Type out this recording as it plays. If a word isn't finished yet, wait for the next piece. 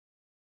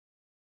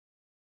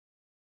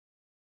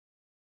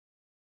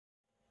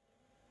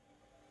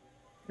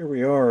Here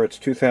we are, it's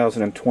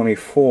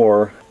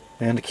 2024,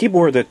 and the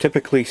keyboard that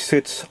typically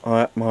sits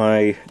at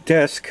my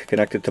desk,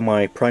 connected to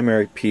my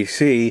primary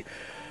PC,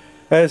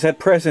 has at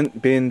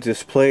present been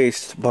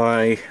displaced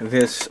by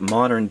this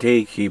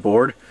modern-day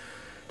keyboard.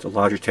 It's a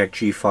Logitech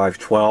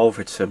G512.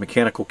 It's a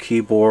mechanical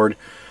keyboard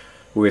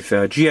with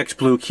GX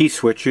Blue key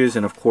switches,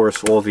 and of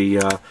course all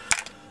the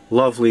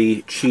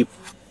lovely, cheap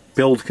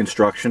build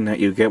construction that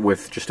you get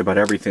with just about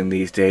everything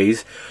these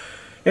days.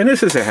 And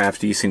this is a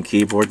half-decent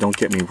keyboard, don't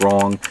get me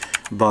wrong,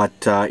 but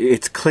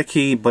it's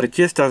clicky, but it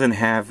just doesn't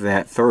have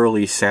that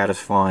thoroughly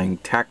satisfying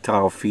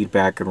tactile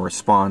feedback and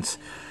response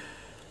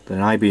that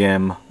an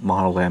IBM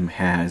Model M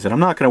has. And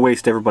I'm not going to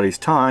waste everybody's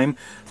time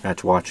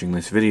that's watching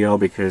this video,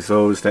 because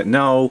those that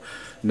know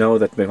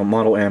that the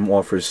Model M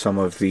offers some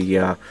of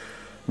the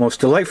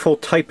most delightful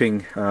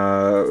typing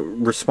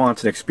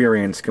response and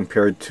experience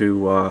compared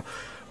to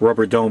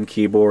rubber dome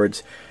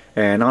keyboards.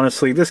 And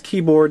honestly, this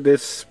keyboard,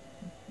 this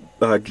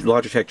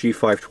Logitech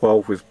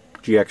G512 with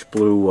GX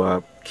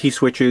Blue key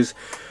switches,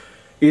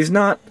 is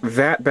not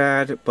that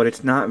bad, but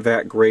it's not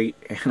that great,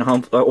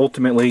 and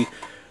ultimately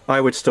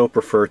I would still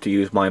prefer to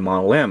use my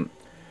Model M.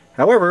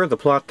 However, the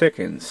plot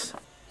thickens.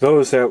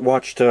 Those that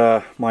watched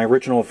my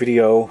original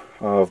video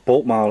of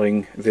bolt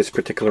mounting this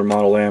particular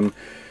Model M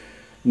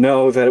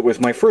know that it was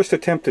my first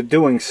attempt at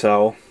doing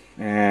so,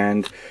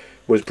 and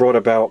was brought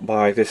about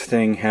by this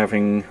thing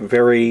having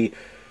very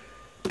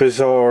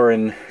bizarre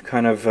and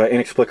kind of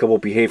inexplicable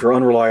behavior,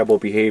 unreliable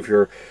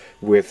behavior,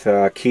 with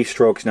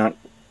keystrokes not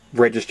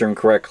registering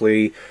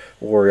correctly,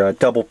 or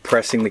double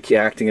pressing the key,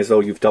 acting as though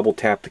you've double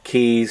tapped the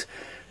keys,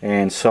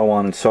 and so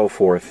on and so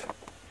forth.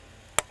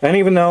 And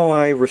even though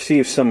I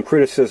received some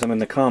criticism in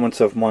the comments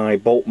of my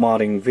bolt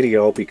modding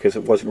video because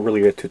it wasn't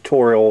really a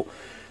tutorial,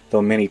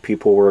 though many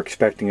people were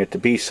expecting it to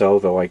be so,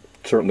 though I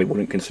certainly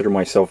wouldn't consider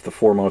myself the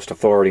foremost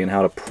authority on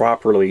how to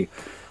properly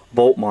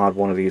bolt mod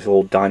one of these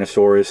old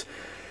dinosaurs,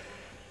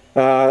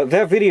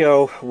 that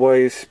video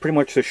was pretty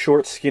much the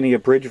short, skinny,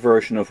 abridged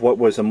version of what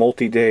was a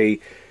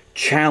multi-day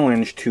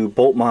challenge to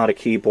bolt mod a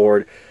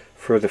keyboard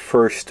for the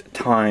first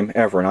time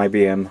ever, an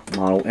IBM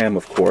Model M,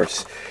 of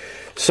course.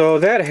 So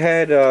that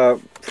had,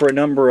 for a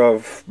number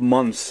of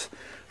months,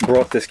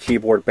 brought this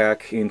keyboard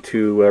back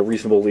into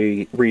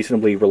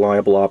reasonably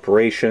reliable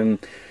operation.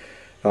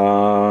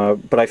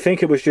 But I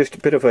think it was just a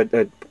bit of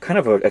a kind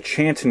of a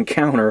chance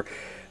encounter,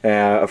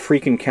 a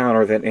freak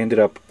encounter that ended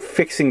up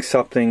fixing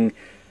something,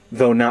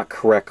 though not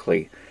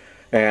correctly.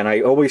 And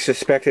I always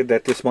suspected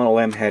that this Model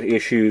M had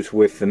issues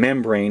with the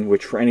membrane,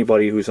 which for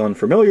anybody who's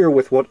unfamiliar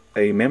with what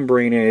a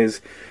membrane is,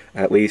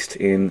 at least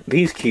in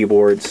these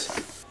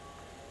keyboards,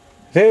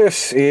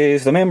 this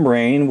is the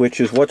membrane,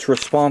 which is what's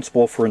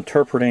responsible for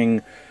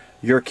interpreting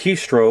your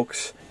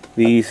keystrokes,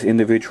 these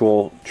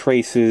individual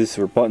traces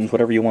or buttons,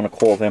 whatever you want to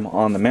call them,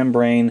 on the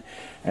membrane.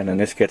 And then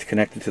this gets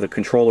connected to the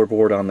controller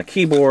board on the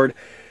keyboard,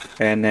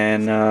 and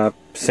then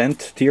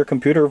sent to your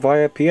computer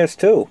via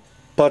PS2.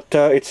 But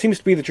it seems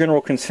to be the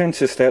general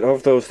consensus that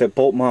of those that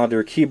bolt mod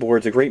their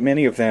keyboards, a great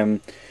many of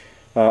them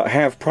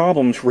have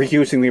problems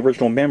reusing the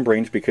original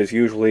membranes, because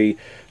usually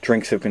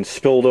drinks have been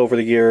spilled over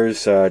the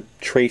years,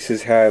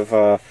 traces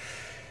have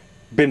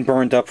been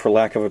burned up, for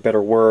lack of a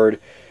better word,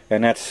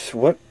 and that's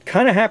what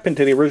kind of happened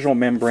to the original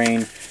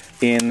membrane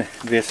in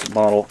this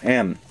Model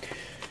M.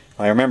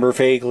 I remember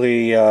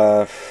vaguely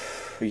a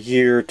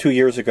year, 2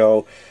 years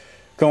ago,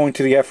 going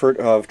to the effort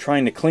of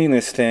trying to clean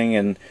this thing,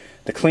 and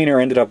the cleaner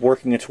ended up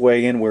working its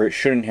way in where it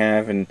shouldn't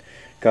have, and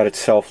got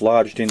itself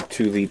lodged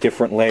into the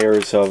different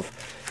layers of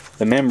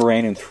the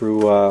membrane, and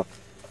through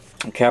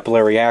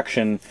capillary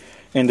action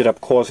ended up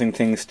causing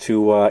things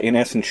to, in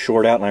essence,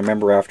 short out. And I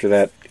remember after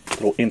that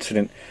little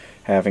incident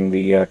having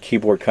the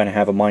keyboard kind of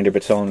have a mind of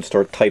its own and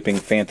start typing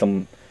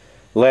phantom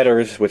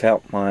letters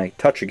without my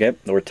touching it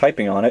or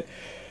typing on it.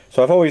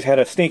 So I've always had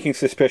a sneaking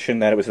suspicion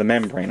that it was the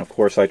membrane. Of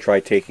course, I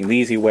tried taking the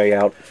easy way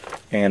out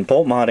and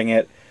bolt modding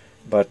it,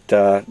 but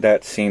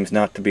that seems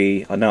not to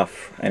be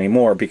enough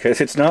anymore,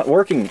 because it's not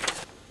working.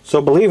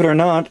 So believe it or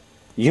not,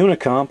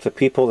 Unicomp, the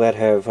people that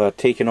have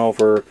taken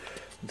over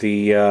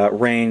the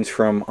reins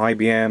from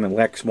IBM and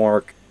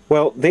Lexmark,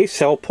 well, they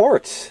sell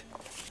parts.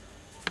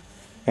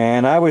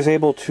 And I was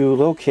able to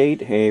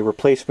locate a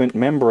replacement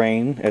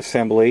membrane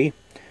assembly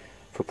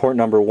for port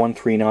number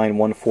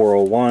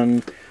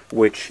 1391401,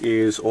 which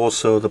is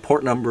also the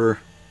port number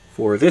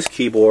for this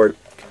keyboard,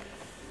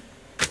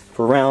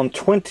 for around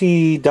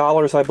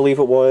 $20, I believe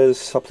it was,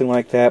 something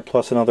like that,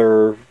 plus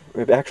another,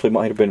 it actually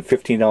might have been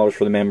 $15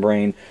 for the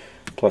membrane,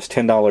 plus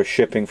 $10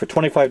 shipping. For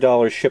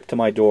 $25 shipped to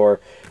my door,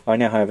 I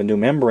now have a new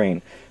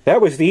membrane.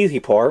 That was the easy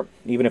part,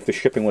 even if the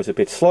shipping was a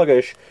bit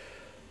sluggish.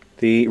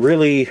 The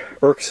really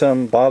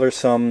irksome,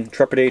 bothersome,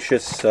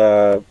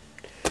 trepidatious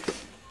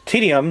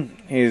tedium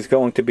is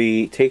going to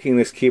be taking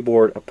this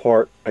keyboard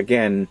apart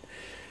again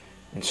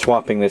and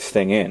swapping this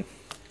thing in.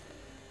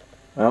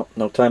 Well,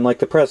 no time like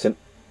the present.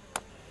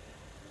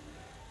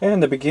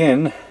 And to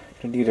begin,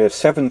 you need a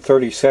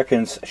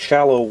 7/32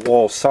 shallow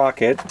wall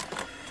socket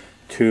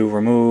to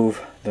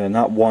remove the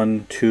not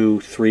 1,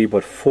 2, 3,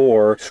 but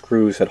 4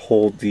 screws that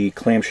hold the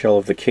clamshell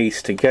of the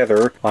case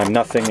together. I'm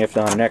nothing if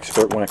not an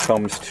expert when it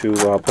comes to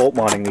bolt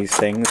modding these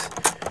things.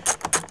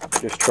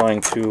 Just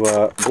trying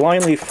to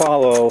blindly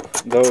follow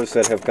those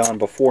that have gone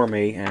before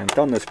me and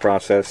done this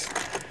process,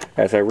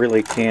 as I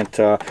really can't.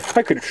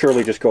 I could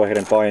surely just go ahead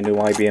and buy a new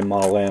IBM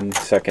Model M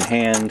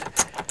secondhand.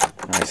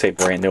 When I say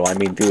brand new, I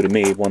mean new to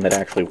me, one that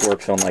actually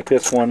works on like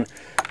this one.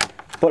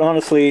 But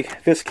honestly,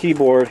 this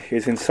keyboard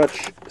is in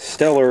such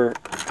stellar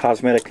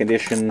cosmetic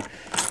condition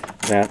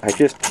that I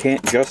just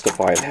can't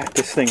justify that.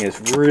 This thing is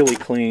really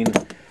clean.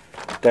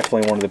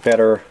 Definitely one of the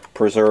better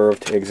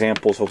preserved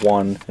examples of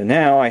one. And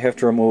now I have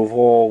to remove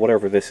all,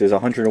 whatever this is,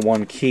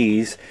 101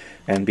 keys.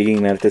 And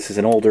being that this is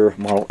an older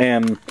Model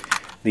M,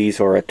 these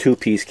are a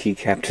two-piece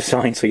keycap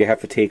design, so you have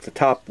to take the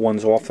top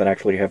ones off that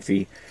actually have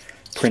the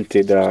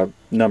printed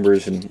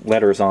numbers and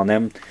letters on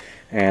them.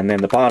 And then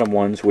the bottom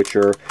ones, which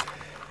are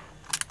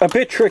a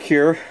bit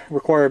trickier,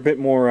 require a bit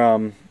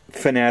more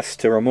finesse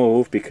to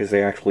remove because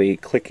they actually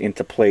click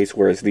into place,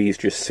 whereas these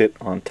just sit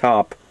on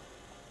top.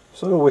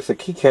 So with the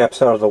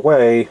keycaps out of the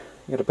way,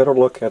 you get a better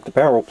look at the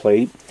barrel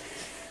plate.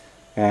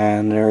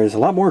 And there's a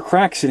lot more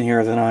cracks in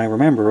here than I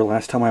remember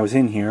last time I was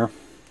in here.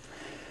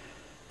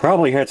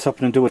 Probably had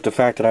something to do with the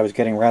fact that I was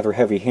getting rather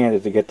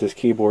heavy-handed to get this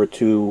keyboard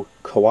to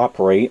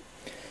cooperate.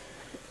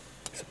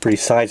 It's a pretty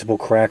sizable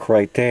crack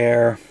right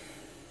there.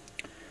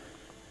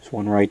 There's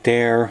one right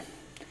there.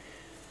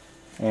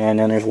 And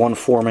then there's one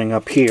forming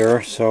up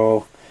here,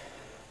 so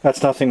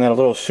that's nothing that a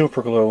little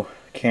super glue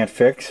can't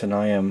fix, and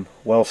I am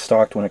well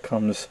stocked when it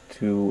comes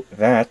to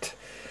that.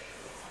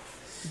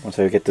 Once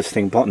I get this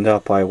thing buttoned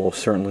up, I will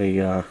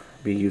certainly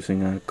be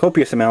using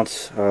copious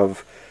amounts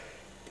of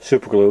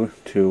super glue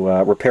to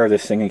repair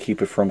this thing and keep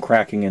it from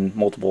cracking in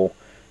multiple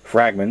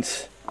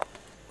fragments.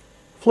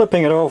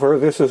 Flipping it over,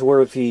 this is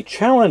where the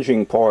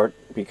challenging part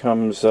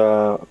becomes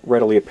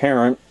readily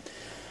apparent.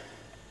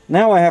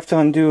 Now I have to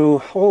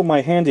undo all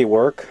my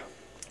handiwork.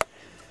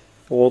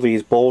 All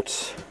these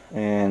bolts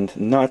and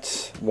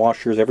nuts,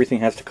 washers, everything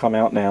has to come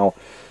out now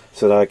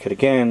so that I could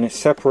again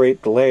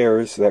separate the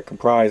layers that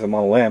comprise a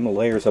Model M, the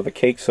layers of a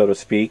cake, so to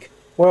speak.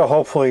 Well,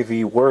 hopefully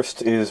the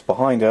worst is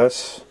behind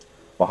us,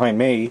 behind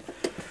me.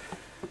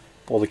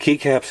 All the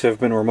keycaps have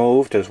been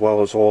removed, as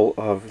well as all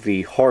of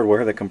the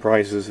hardware that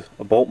comprises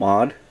a bolt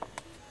mod.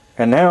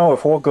 And now,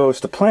 if all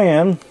goes to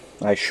plan,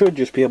 I should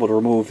just be able to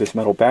remove this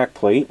metal back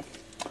plate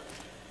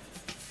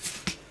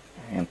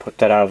and put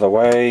that out of the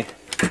way.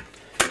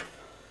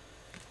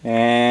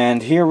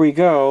 And here we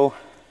go,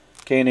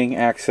 gaining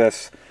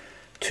access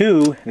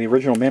to the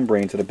original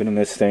membranes that have been in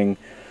this thing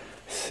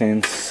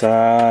since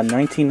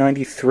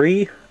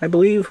 1993, I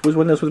believe, was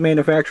when this was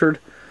manufactured.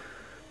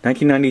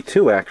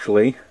 1992,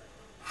 actually.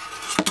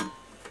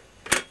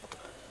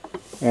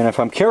 And if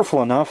I'm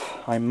careful enough,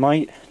 I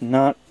might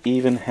not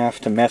even have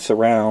to mess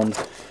around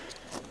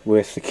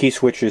with the key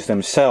switches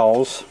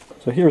themselves.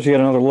 So here's yet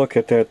another look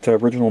at that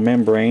original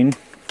membrane.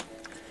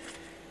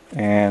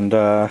 And,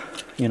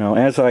 you know,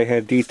 as I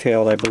had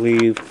detailed, I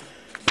believe,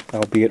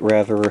 albeit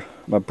rather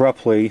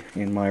abruptly,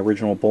 in my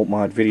original bolt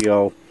mod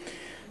video,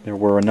 there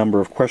were a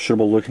number of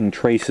questionable looking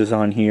traces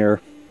on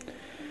here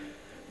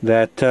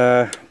that,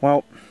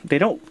 well, they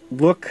don't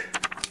look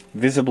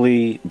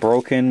visibly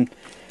broken,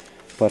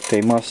 but they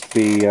must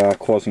be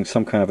causing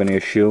some kind of an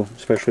issue,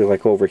 especially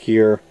like over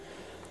here.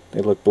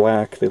 They look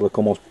black, they look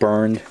almost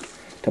burned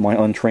to my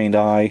untrained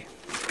eye.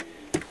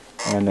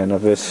 And then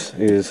this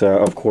is,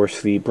 of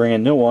course, the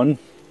brand new one.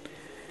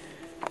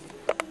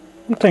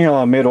 One thing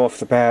I'll admit off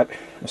the bat,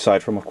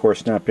 aside from, of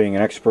course, not being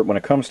an expert when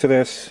it comes to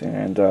this,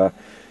 and,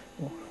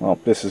 well,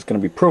 this is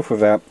going to be proof of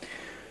that,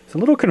 I'm a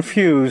little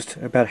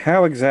confused about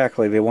how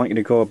exactly they want you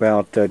to go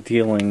about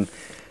dealing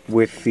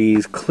with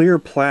these clear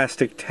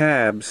plastic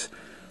tabs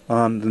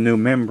on the new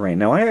membrane.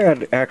 Now, I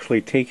had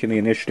actually taken the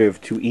initiative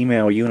to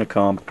email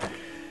Unicomp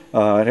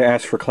to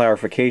ask for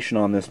clarification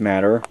on this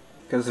matter,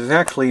 because there's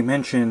actually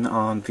mention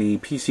on the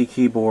PC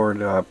Keyboard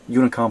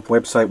Unicomp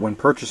website when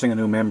purchasing a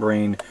new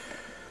membrane,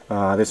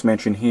 this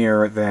mention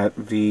here that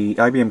the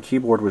IBM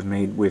keyboard was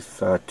made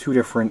with two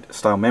different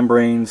style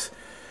membranes.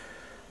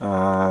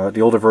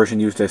 The older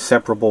version used a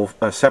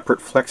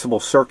separate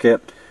flexible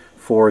circuit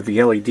for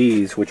the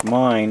LEDs, which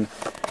mine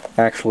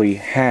actually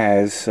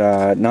has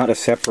not a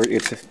separate,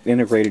 it's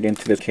integrated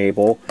into the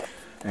cable,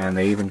 and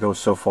they even go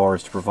so far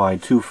as to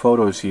provide two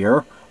photos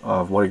here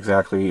of what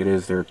exactly it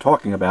is they're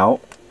talking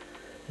about.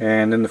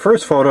 And in the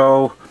first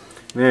photo,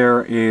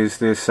 there is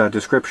this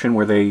description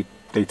where they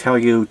tell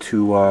you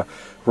to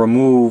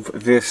remove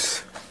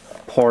this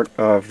part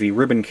of the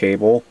ribbon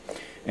cable,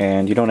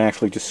 and you don't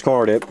actually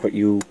discard it, but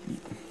you,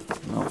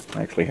 well,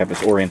 I actually have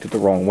this oriented the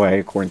wrong way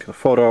according to the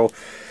photo,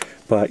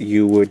 but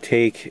you would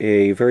take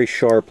a very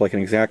sharp, like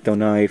an X-Acto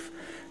knife,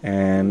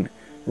 and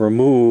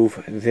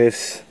remove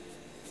these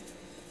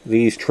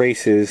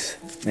traces,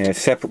 and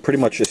pretty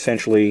much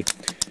essentially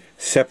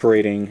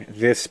separating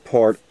this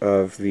part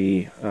of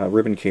the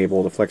ribbon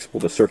cable,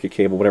 the circuit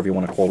cable, whatever you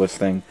want to call this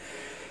thing,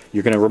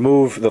 you're going to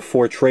remove the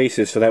 4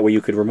 traces so that way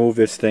you could remove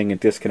this thing and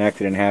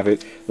disconnect it and have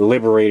it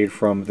liberated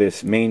from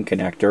this main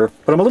connector.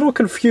 But I'm a little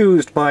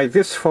confused by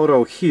this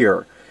photo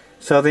here.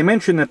 So they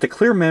mentioned that the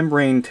clear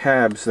membrane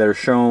tabs that are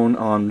shown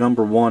on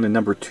number 1 and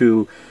number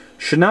 2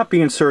 should not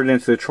be inserted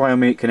into the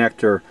triomate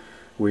connector,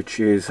 which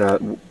is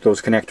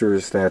those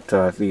connectors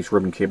that these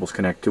ribbon cables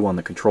connect to on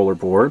the controller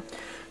board.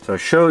 So it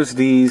shows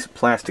these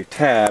plastic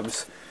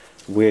tabs,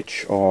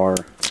 which are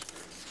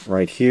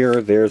right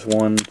here. There's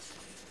one.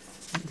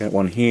 Got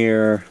one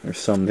here. There's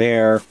some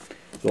there.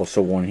 There's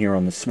also one here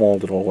on the small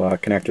little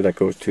connector that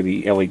goes to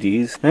the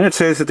LEDs. And it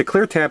says that the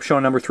clear tab shown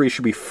on number 3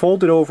 should be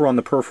folded over on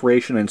the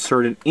perforation and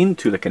inserted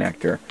into the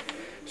connector.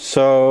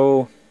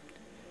 So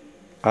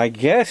I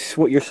guess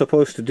what you're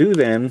supposed to do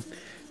then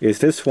is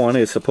this one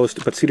is supposed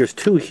to, but see there's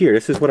 2 here.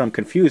 This is what I'm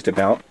confused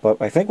about.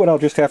 But I think what I'll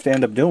just have to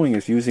end up doing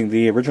is using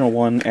the original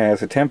one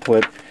as a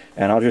template,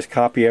 and I'll just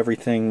copy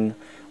everything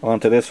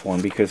onto this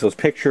one, because those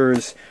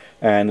pictures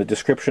and the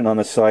description on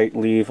the site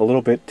leave a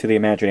little bit to the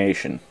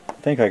imagination. I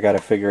think I got to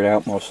figure it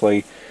out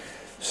mostly.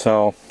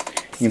 So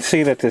you can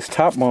see that this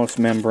topmost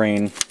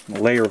membrane,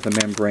 layer of the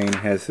membrane,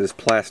 has this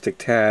plastic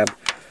tab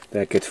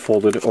that gets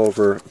folded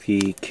over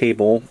the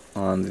cable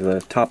on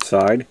the top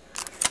side.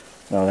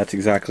 That's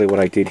exactly what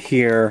I did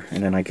here.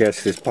 And then I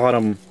guess this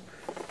bottom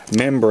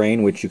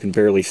membrane, which you can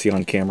barely see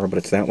on camera, but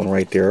it's that one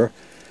right there,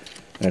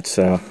 that's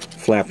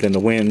flapped in the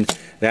wind.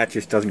 That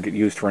just doesn't get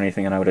used for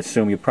anything, and I would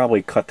assume you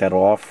probably cut that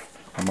off.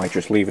 I might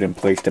just leave it in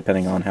place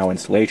depending on how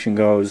installation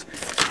goes.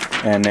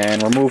 And then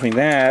removing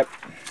that,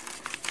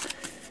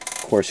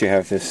 of course you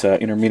have this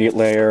intermediate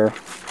layer,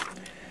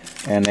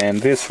 and then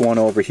this one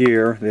over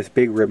here, this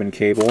big ribbon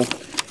cable,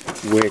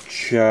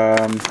 which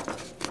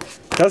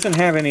doesn't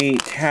have any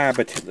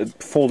tab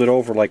folded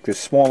over like this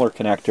smaller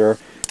connector,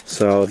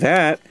 so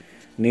that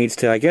needs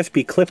to, I guess,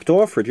 be clipped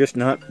off or just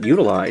not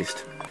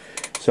utilized.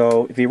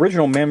 So the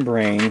original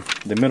membrane,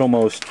 the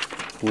middlemost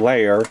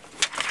layer,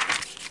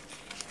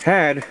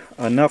 had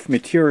enough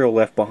material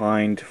left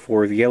behind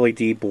for the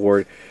LED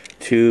board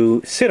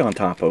to sit on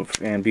top of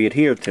and be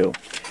adhered to.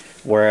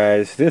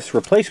 Whereas this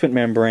replacement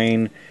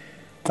membrane,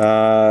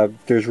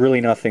 there's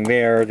really nothing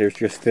there. There's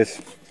just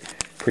this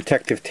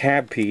protective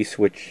tab piece,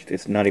 which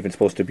is not even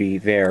supposed to be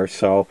there.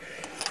 So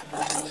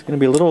it's going to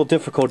be a little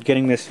difficult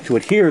getting this to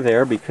adhere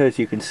there, because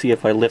you can see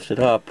if I lift it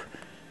up,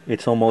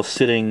 it's almost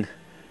sitting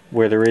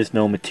where there is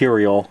no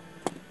material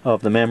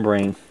of the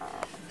membrane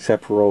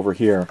except for over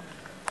here.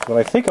 What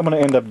I think I'm going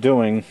to end up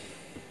doing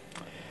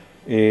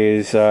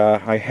is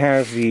I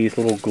have these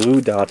little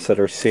glue dots that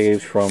are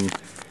saved from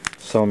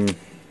some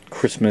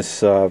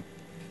Christmas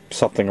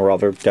something or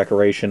other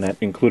decoration that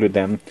included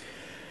them,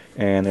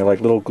 and they're like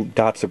little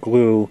dots of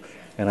glue,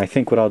 and I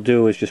think what I'll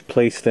do is just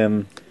place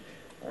them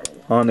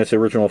on this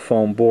original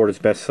foam board as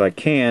best as I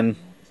can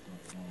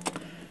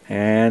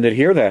and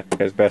adhere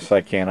that as best as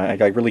I can.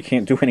 I really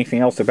can't do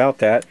anything else about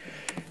that,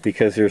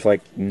 because there's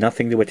like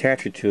nothing to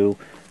attach it to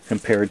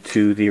compared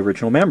to the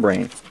original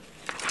membrane.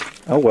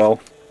 Oh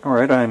well.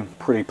 Alright, I'm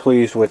pretty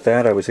pleased with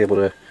that. I was able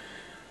to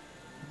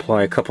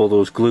apply a couple of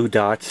those glue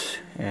dots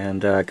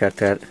and got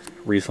that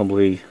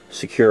reasonably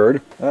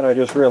secured. And I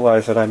just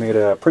realized that I made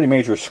a pretty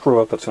major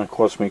screw up that's going to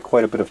cost me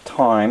quite a bit of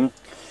time.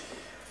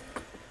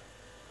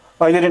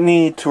 I didn't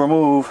need to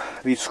remove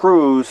the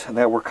screws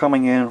that were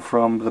coming in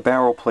from the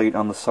barrel plate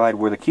on the side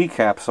where the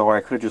keycaps are.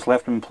 I could have just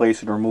left them in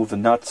place and removed the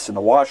nuts and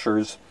the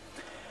washers,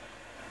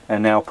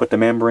 and now put the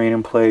membrane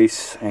in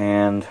place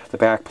and the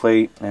back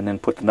plate, and then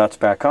put the nuts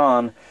back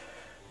on.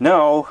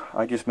 No,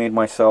 I just made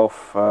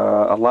myself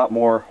a lot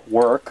more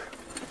work,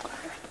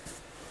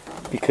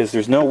 because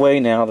there's no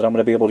way now that I'm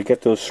going to be able to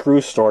get those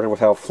screws started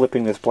without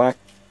flipping this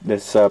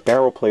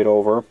barrel plate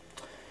over.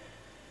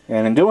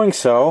 And in doing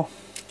so,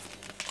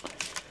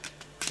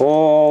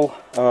 all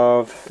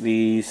of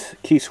these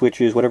key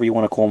switches, whatever you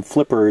want to call them,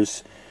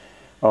 flippers,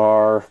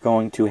 are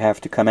going to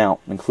have to come out,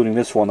 including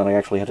this one that I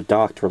actually had to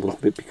doctor a little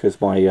bit because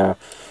my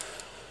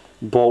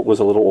bolt was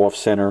a little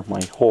off-center,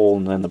 my hole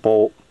and then the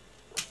bolt,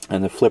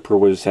 and the flipper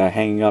was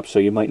hanging up, so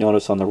you might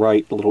notice on the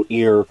right, the little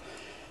ear,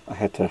 I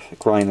had to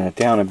grind that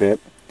down a bit.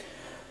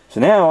 So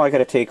now I got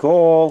to take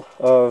all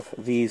of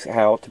these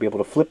out to be able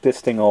to flip this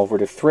thing over,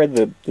 to thread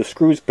the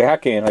screws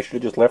back in. I should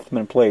have just left them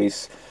in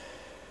place.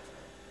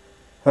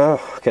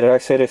 Oh, did I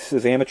say this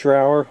is amateur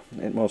hour?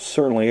 It most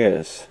certainly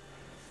is.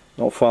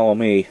 Don't follow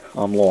me,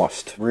 I'm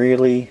lost.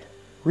 Really,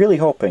 really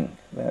hoping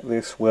that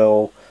this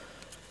will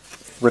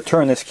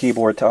return this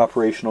keyboard to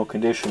operational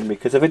condition,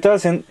 because if it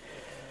doesn't,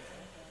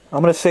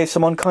 I'm going to say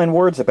some unkind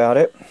words about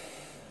it,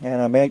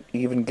 and I may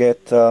even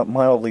get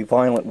mildly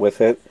violent with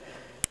it,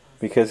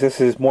 because this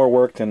is more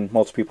work than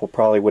most people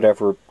probably would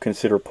ever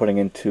consider putting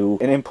into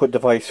an input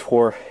device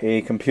for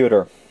a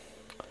computer.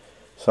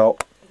 So,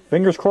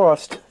 fingers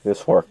crossed,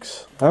 this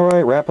works.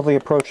 Alright, rapidly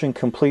approaching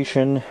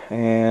completion,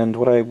 and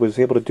what I was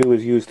able to do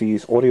is use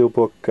these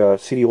audiobook,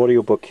 CD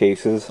audiobook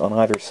cases on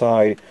either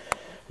side,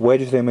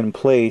 wedge them in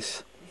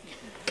place,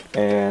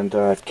 and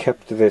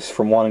kept this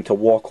from wanting to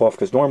walk off,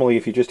 because normally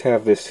if you just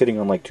have this sitting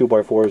on like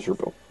 2x4s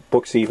or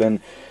books even,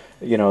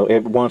 you know,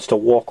 it wants to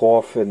walk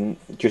off, and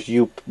just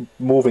you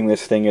moving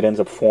this thing, it ends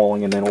up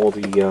falling, and then all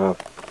the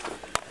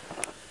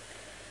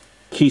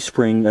key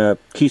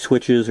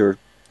switches, or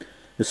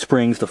the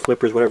springs, the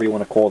flippers, whatever you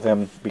want to call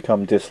them,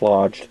 become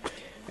dislodged.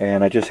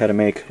 And I just had to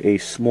make a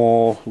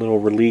small little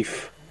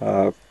relief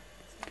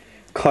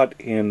cut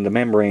in the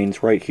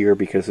membranes right here,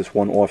 because this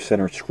one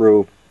off-center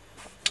screw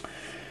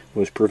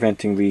was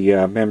preventing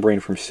the membrane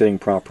from sitting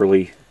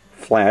properly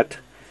flat.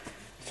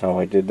 So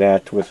I did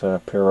that with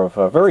a pair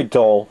of very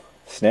dull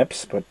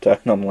snips,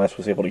 but nonetheless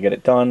was able to get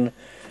it done.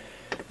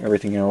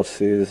 Everything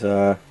else is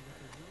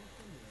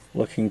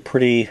looking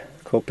pretty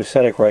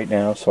copacetic right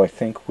now, so I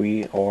think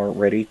we are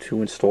ready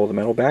to install the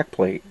metal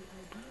backplate.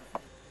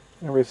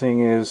 Everything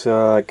is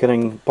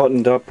getting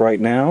buttoned up right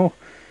now.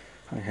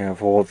 I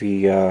have all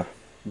the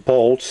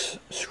bolts,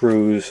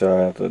 screws,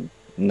 the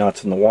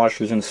nuts and the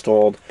washers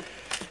installed,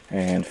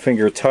 and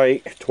finger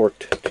tight,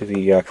 torqued to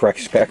the correct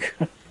spec.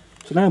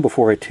 So now,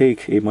 before I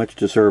take a much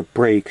deserved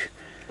break,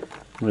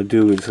 what I'm going to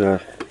do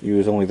is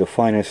use only the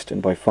finest,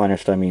 and by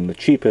finest I mean the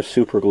cheapest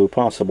super glue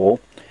possible.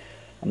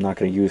 I'm not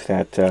going to use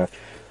that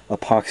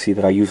epoxy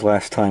that I used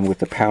last time with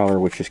the powder,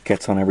 which just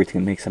gets on everything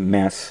and makes a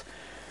mess.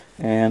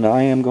 And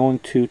I am going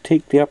to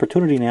take the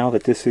opportunity, now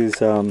that this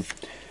is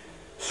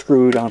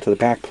screwed onto the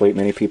back plate,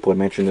 many people have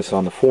mentioned this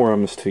on the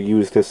forums, to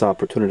use this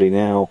opportunity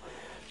now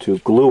to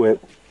glue it,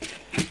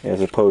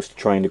 as opposed to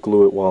trying to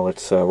glue it while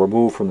it's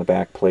removed from the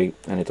back plate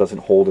and it doesn't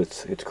hold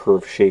its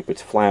curved shape,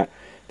 it's flat.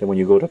 Then when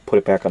you go to put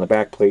it back on the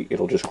back plate,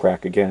 it'll just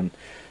crack again.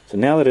 So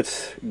now that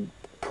it's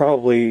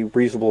probably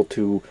reasonable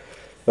to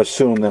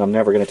assume that I'm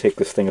never going to take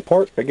this thing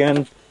apart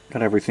again,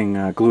 got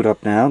everything glued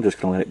up now. I'm just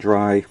going to let it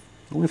dry.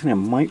 The only thing that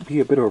might be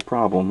a bit of a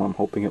problem, I'm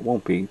hoping it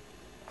won't be,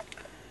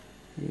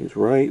 is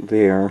right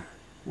there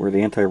where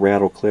the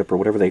anti-rattle clip, or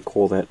whatever they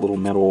call that little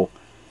metal,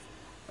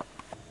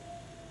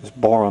 this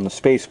bar on the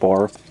space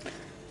bar.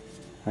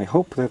 I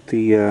hope that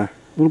the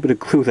little bit of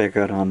glue that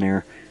got on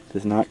there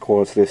does not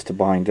cause this to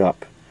bind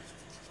up.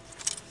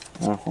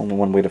 Only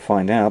one way to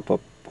find out, but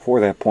before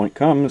that point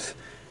comes,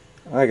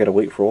 I gotta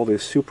wait for all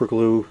this super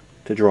glue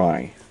to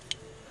dry.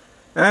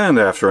 And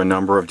after a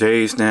number of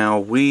days now,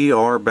 we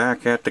are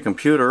back at the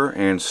computer,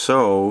 and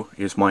so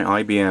is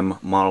my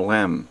IBM Model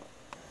M.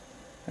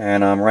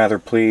 And I'm rather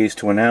pleased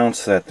to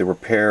announce that the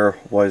repair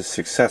was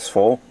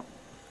successful.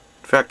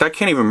 In fact, I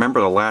can't even remember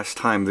the last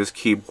time this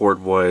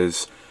keyboard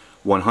was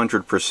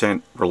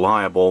 100%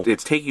 reliable.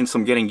 It's taking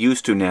some getting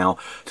used to now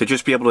to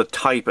just be able to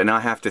type and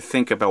not have to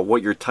think about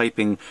what you're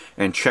typing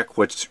and check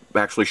what's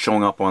actually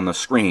showing up on the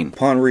screen.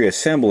 Upon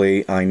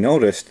reassembly, I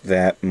noticed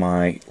that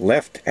my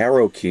left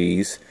arrow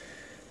keys,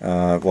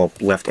 well,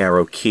 left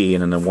arrow key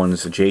and then the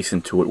ones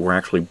adjacent to it, were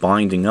actually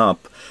binding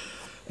up.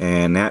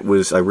 And that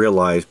was, I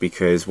realized,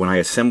 because when I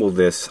assembled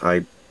this,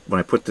 when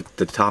I put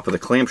the top of the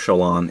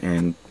clamshell on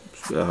and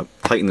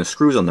tighten the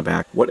screws on the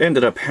back, what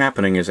ended up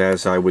happening is,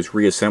 as I was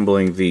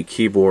reassembling the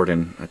keyboard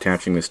and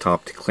attaching this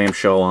top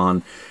clamshell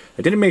on,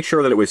 I didn't make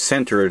sure that it was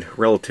centered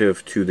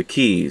relative to the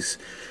keys.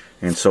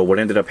 And so what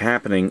ended up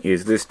happening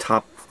is this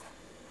top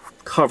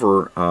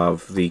cover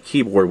of the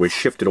keyboard was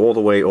shifted all the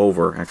way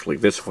over, actually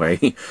this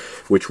way,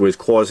 which was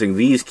causing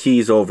these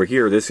keys over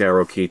here, this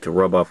arrow key, to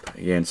rub up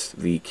against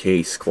the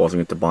case,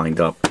 causing it to bind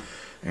up.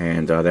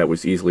 And that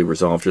was easily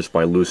resolved just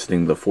by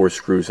loosening the 4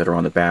 screws that are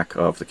on the back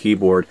of the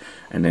keyboard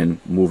and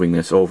then moving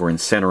this over and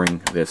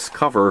centering this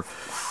cover,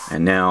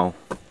 and now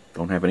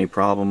don't have any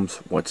problems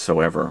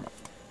whatsoever.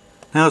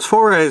 Now, as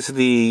far as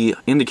the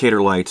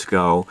indicator lights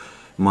go,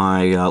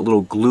 my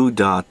little glue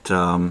dot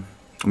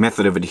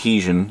method of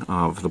adhesion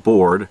of the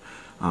board,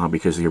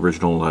 because the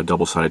original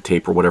double-sided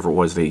tape or whatever it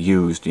was they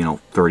used,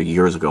 30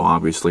 years ago,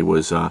 obviously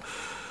was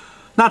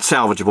not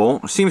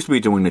salvageable. It seems to be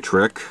doing the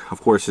trick.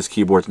 Of course, this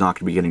keyboard's not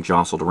going to be getting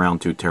jostled around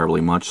too terribly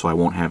much, so I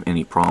won't have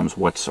any problems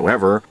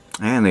whatsoever.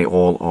 And they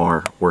all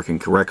are working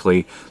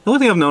correctly. The only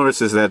thing I've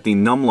noticed is that the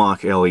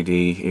numlock LED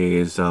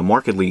is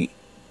markedly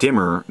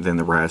dimmer than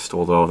the rest,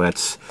 although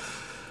that's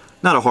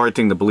not a hard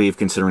thing to believe,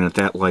 considering that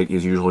that light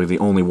is usually the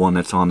only one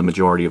that's on the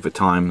majority of the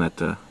time that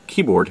the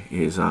keyboard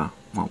is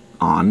well,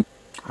 on.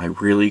 I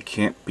really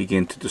can't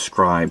begin to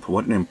describe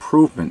what an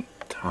improvement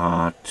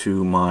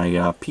to my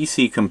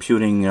PC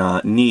computing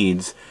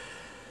needs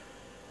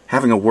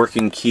having a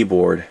working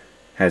keyboard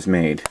has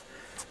made.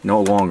 No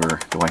longer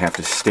do I have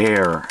to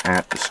stare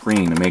at the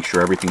screen to make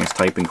sure everything is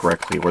typing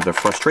correctly, or the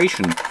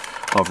frustration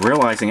of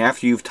realizing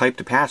after you've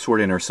typed a password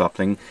in or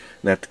something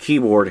that the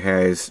keyboard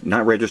has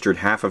not registered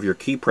half of your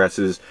key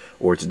presses,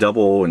 or it's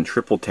double and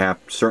triple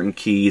tapped certain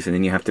keys and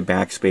then you have to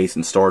backspace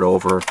and start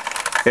over.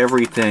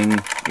 Everything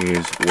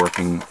is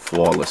working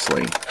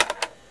flawlessly.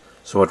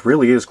 So it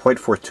really is quite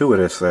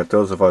fortuitous that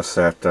those of us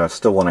that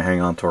still want to hang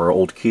on to our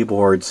old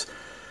keyboards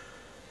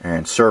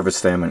and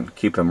service them and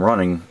keep them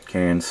running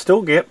can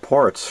still get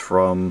parts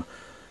from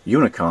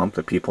Unicomp,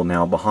 the people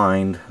now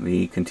behind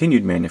the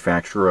continued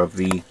manufacture of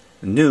the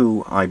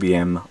new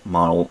IBM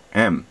Model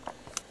M.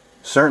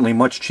 Certainly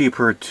much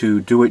cheaper to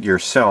do it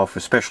yourself,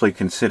 especially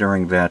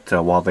considering that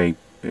while they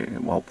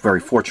well, very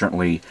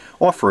fortunately,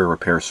 offer a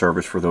repair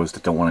service for those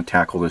that don't want to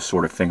tackle this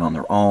sort of thing on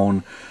their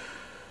own.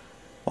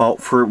 Well,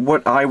 for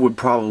what I would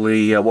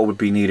probably, what would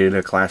be needed,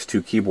 a Class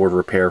 2 keyboard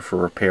repair for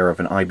repair of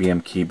an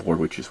IBM keyboard,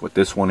 which is what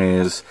this one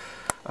is,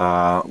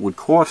 would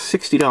cost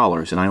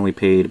 $60, and I only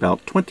paid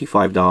about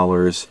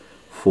 $25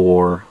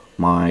 for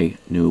my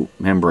new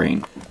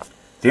membrane.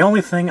 The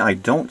only thing I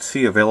don't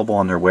see available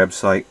on their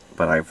website,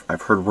 but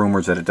I've heard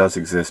rumors that it does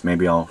exist,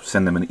 maybe I'll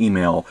send them an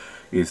email,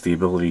 is the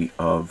ability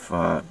of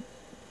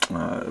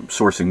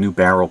sourcing new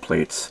barrel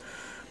plates.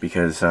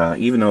 Because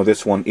even though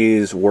this one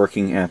is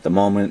working at the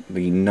moment,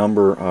 the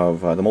number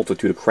of, the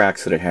multitude of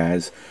cracks that it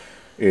has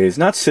is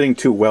not sitting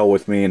too well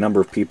with me. A number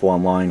of people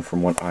online,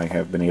 from what I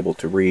have been able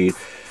to read,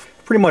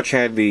 pretty much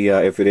had the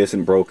if it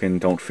isn't broken,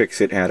 don't fix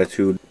it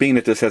attitude. Being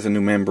that this has a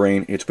new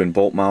membrane, it's been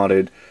bolt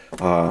mounted.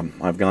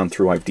 I've gone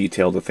through, I've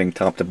detailed the thing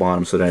top to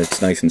bottom so that it's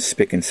nice and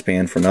spick and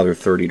span for another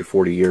 30 to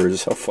 40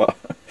 years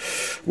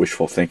of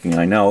wishful thinking,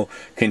 I know.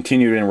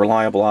 Continued and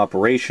reliable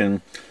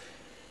operation.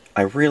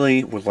 I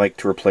really would like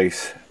to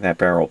replace that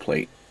barrel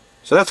plate.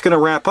 So that's going to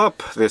wrap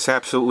up this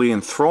absolutely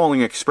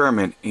enthralling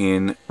experiment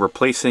in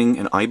replacing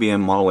an IBM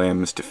Model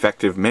M's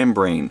defective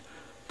membrane.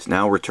 It's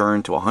now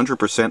returned to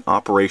 100%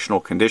 operational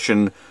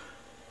condition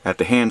at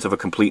the hands of a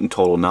complete and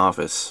total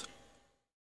novice.